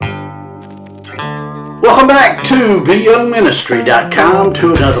Welcome back to BeYoungMinistry.com,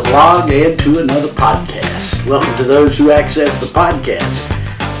 to another blog and to another podcast. Welcome to those who access the podcast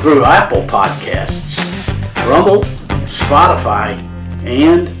through Apple Podcasts, Rumble, Spotify,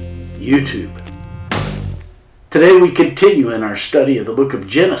 and YouTube. Today we continue in our study of the book of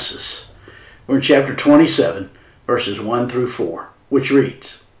Genesis. We're in chapter 27, verses 1 through 4, which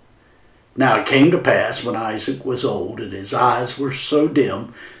reads, "Now it came to pass when Isaac was old and his eyes were so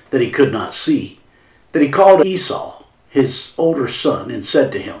dim that he could not see, that he called Esau, his older son, and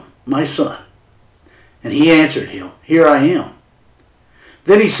said to him, 'My son.' And he answered him, 'Here I am.'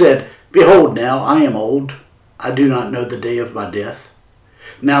 Then he said, 'Behold, now I am old. I do not know the day of my death.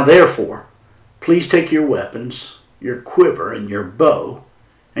 Now therefore, please take your weapons, your quiver, and your bow,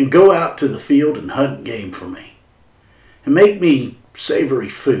 and go out to the field and hunt game for me. And make me savory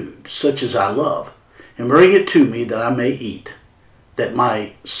food, such as I love, and bring it to me that I may eat, that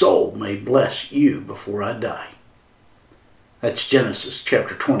my soul may bless you before I die." That's Genesis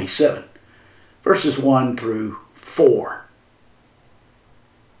chapter 27, verses 1 through 4.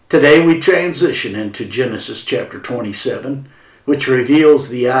 Today we transition into Genesis chapter 27, which reveals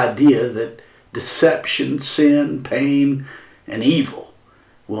the idea that deception, sin, pain, and evil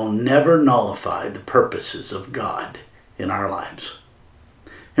will never nullify the purposes of God in our lives.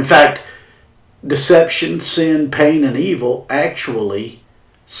 In fact, deception, sin, pain, and evil actually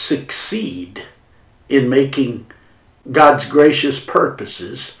succeed in making God's gracious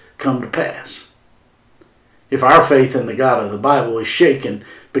purposes come to pass. If our faith in the God of the Bible is shaken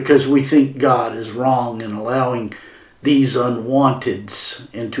because we think God is wrong in allowing these unwanteds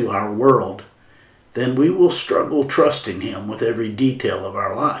into our world, then we will struggle trusting Him with every detail of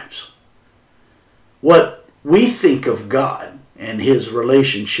our lives. What we think of God and His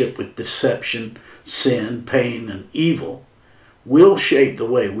relationship with deception, sin, pain, and evil will shape the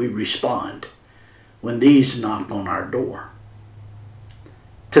way we respond when these knock on our door.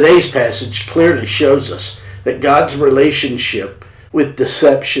 Today's passage clearly shows us that God's relationship with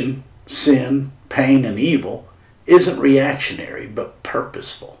deception, sin, pain, and evil isn't reactionary but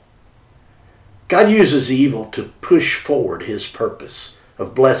purposeful. God uses evil to push forward His purpose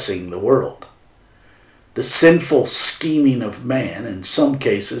of blessing the world. The sinful scheming of man, in some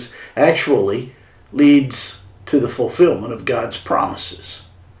cases, actually leads to the fulfillment of God's promises,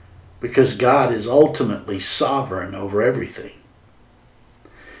 because God is ultimately sovereign over everything.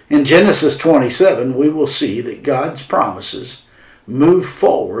 In Genesis 27, we will see that God's promises move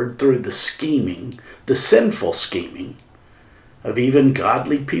forward through the sinful scheming of even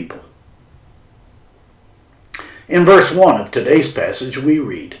godly people. In verse 1 of today's passage, we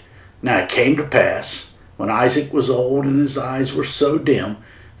read, "Now it came to pass, when Isaac was old and his eyes were so dim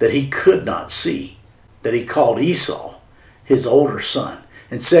that he could not see, that he called Esau, his older son,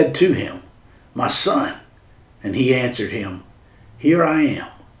 and said to him, 'My son.' And he answered him, 'Here I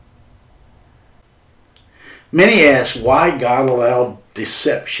am.'" Many ask why God allowed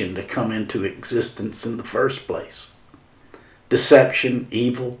deception to come into existence in the first place. Deception,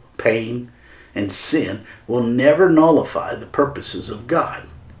 evil, pain, and sin will never nullify the purposes of God.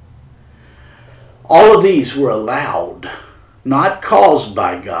 All of these were allowed, not caused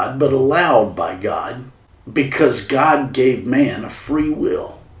by God, but allowed by God, because God gave man a free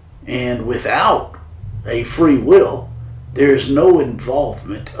will. And without a free will, there is no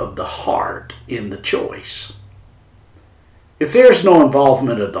involvement of the heart in the choice. If there's no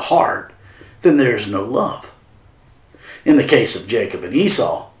involvement of the heart, then there's no love. In the case of Jacob and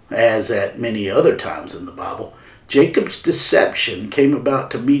Esau, as at many other times in the Bible, Jacob's deception came about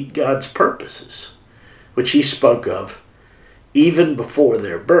to meet God's purposes, which he spoke of even before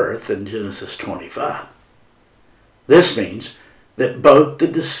their birth in Genesis 25. This means that both the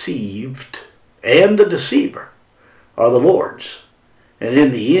deceived and the deceiver are the Lord's, and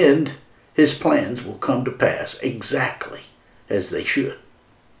in the end, His plans will come to pass exactly as they should.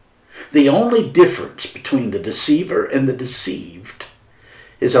 The only difference between the deceiver and the deceived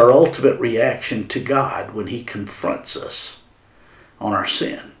is our ultimate reaction to God when He confronts us on our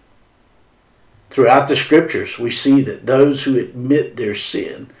sin. Throughout the Scriptures, we see that those who admit their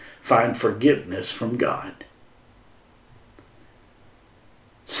sin find forgiveness from God.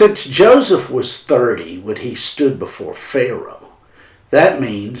 Since Joseph was 30 when he stood before Pharaoh, that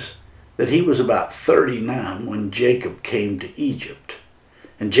means that he was about 39 when Jacob came to Egypt.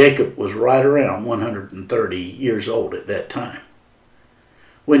 And Jacob was right around 130 years old at that time.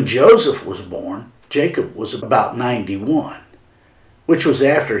 When Joseph was born, Jacob was about 91, which was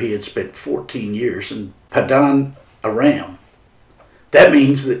after he had spent 14 years in Padan Aram. That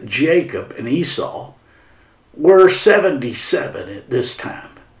means that Jacob and Esau were 77 at this time,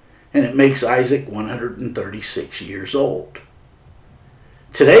 and it makes Isaac 136 years old.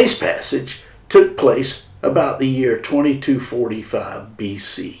 Today's passage took place about the year 2245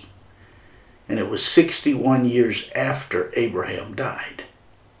 BC, and it was 61 years after Abraham died.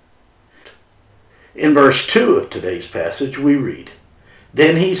 In verse 2 of today's passage we read,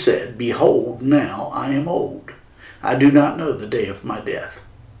 "Then he said, Behold, now I am old. I do not know the day of my death."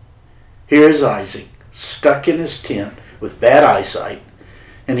 Here is Isaac, stuck in his tent with bad eyesight,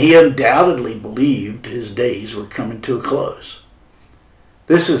 and he undoubtedly believed his days were coming to a close.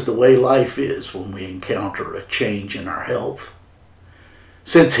 This is the way life is when we encounter a change in our health.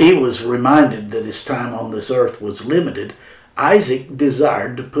 Since he was reminded that his time on this earth was limited, Isaac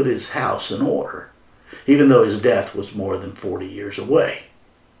desired to put his house in order, even though his death was more than 40 years away.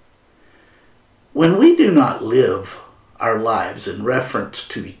 When we do not live our lives in reference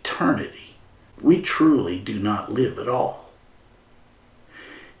to eternity, we truly do not live at all.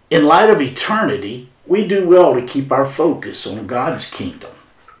 In light of eternity, we do well to keep our focus on God's kingdom.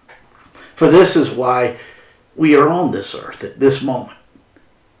 For this is why we are on this earth at this moment.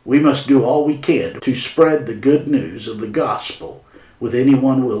 We must do all we can to spread the good news of the gospel with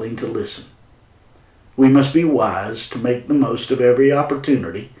anyone willing to listen. We must be wise to make the most of every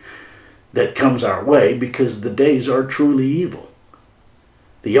opportunity that comes our way, because the days are truly evil.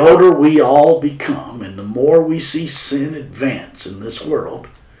 The older we all become and the more we see sin advance in this world,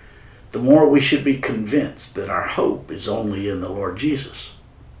 the more we should be convinced that our hope is only in the Lord Jesus.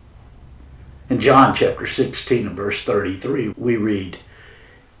 In John chapter 16 and verse 33, we read,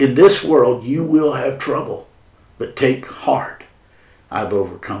 "In this world you will have trouble, but take heart, I've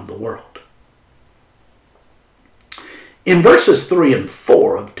overcome the world." In verses 3 and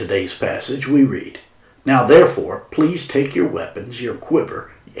 4 of today's passage, we read, "Now therefore, please take your weapons, your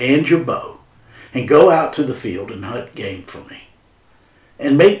quiver, and your bow, and go out to the field and hunt game for me.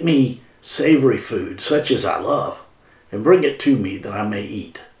 And make me savory food, such as I love, and bring it to me that I may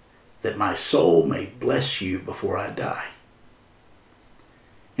eat, that my soul may bless you before I die."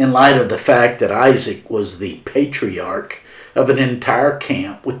 In light of the fact that Isaac was the patriarch of an entire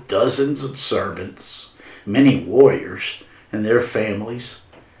camp with dozens of servants, many warriors and their families,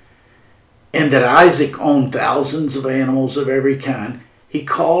 and that Isaac owned thousands of animals of every kind, he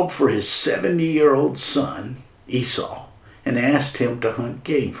called for his 70-year-old son, Esau, and asked him to hunt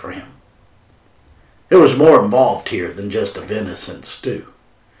game for him. There was more involved here than just a venison stew.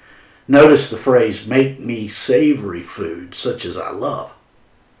 Notice the phrase, "make me savory food, such as I love."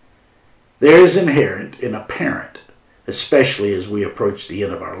 There is inherent in a parent, especially as we approach the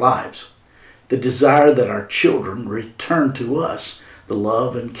end of our lives, the desire that our children return to us the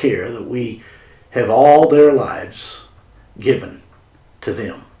love and care that we have all their lives given to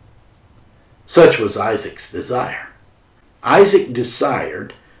them. Such was Isaac's desire. Isaac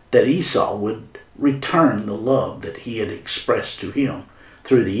desired that Esau would return the love that he had expressed to him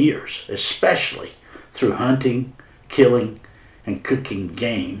through the years, especially through hunting, killing, and cooking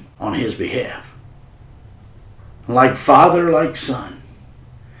game on his behalf. Like father, like son.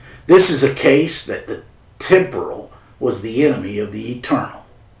 This is a case that the temporal was the enemy of the eternal.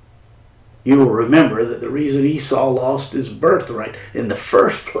 You will remember that the reason Esau lost his birthright in the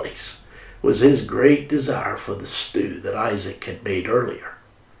first place was his great desire for the stew that Isaac had made earlier.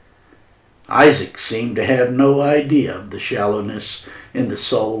 Isaac seemed to have no idea of the shallowness in the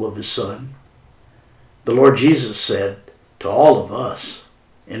soul of his son. The Lord Jesus said to all of us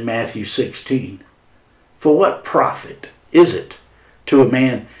in Matthew 16, "For what profit is it to a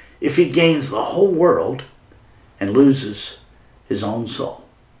man if he gains the whole world and loses his own soul?"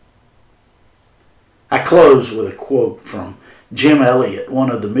 I close with a quote from Jim Elliot, one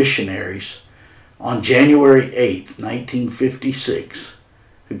of the missionaries on January 8th, 1956,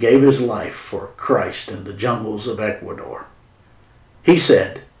 who gave his life for Christ in the jungles of Ecuador. He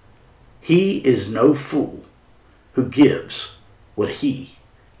said, "He is no fool who gives what he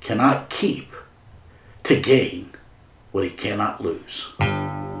cannot keep to gain what he cannot lose."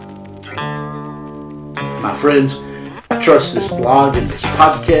 My friends, I trust this blog and this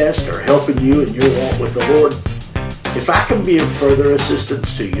podcast are helping you in your walk with the Lord. If I can be of further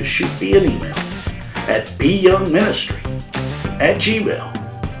assistance to you, shoot me an email at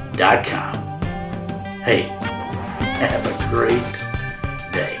beyoungministry@gmail.com. Hey, have a great